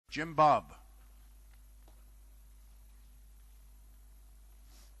Jim Bob.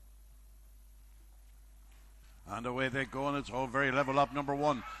 And away they go, and it's all very level up. Number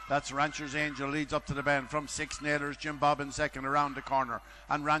 1, that's Rancher's Angel, leads up to the bend. From 6, NAYLORS Jim Bob in second, around the corner.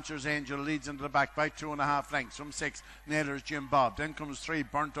 And Rancher's Angel leads into the back by 2.5 lengths. From 6, NAYLORS Jim Bob. Then comes 3,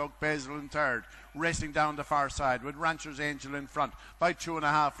 BURNT OAK BAZEL in third, racing down the far side with Rancher's Angel in front by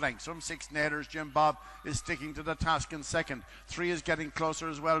 2.5 lengths. From 6, NAYLORS Jim Bob is sticking to the task in second. 3 is getting closer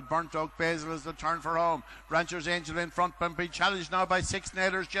as well. BURNT OAK BAZEL is the turn for home. Rancher's Angel in front, but be challenged now by 6,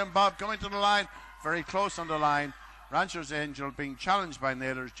 NAYLORS Jim Bob coming to the line. Very close on the line. Rancher's Angel being challenged by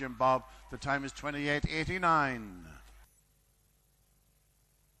NAYLORS Jim Bob. The time is 28:89.